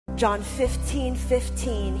John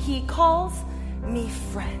 15:15, he calls me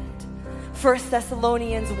friend. 1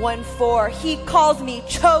 Thessalonians 1:4, he calls me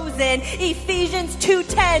chosen. Ephesians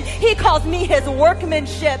 2:10, he calls me his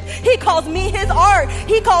workmanship. He calls me his art.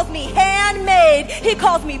 He calls me handmade. He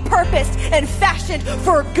calls me purposed and fashioned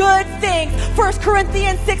for good things. 1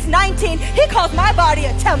 Corinthians 6:19, he calls my body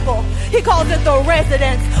a temple. He calls it the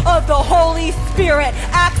residence of the Holy Spirit.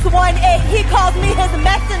 Acts 1:8, he calls me his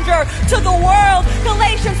messenger to the world.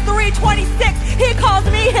 Galatians 3:26, he calls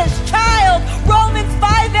me his child. Romans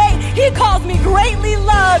 5:8, he calls me greatly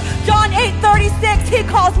loved. John 8:36, he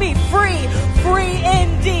calls me free, free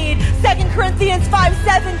indeed. 2 Corinthians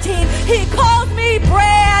 5:17, he calls me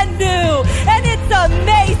brand new. And it's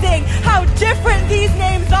amazing how different these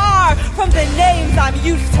names are from the names I'm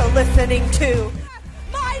used to listening to.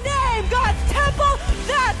 My name, God's temple,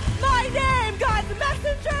 that's my name.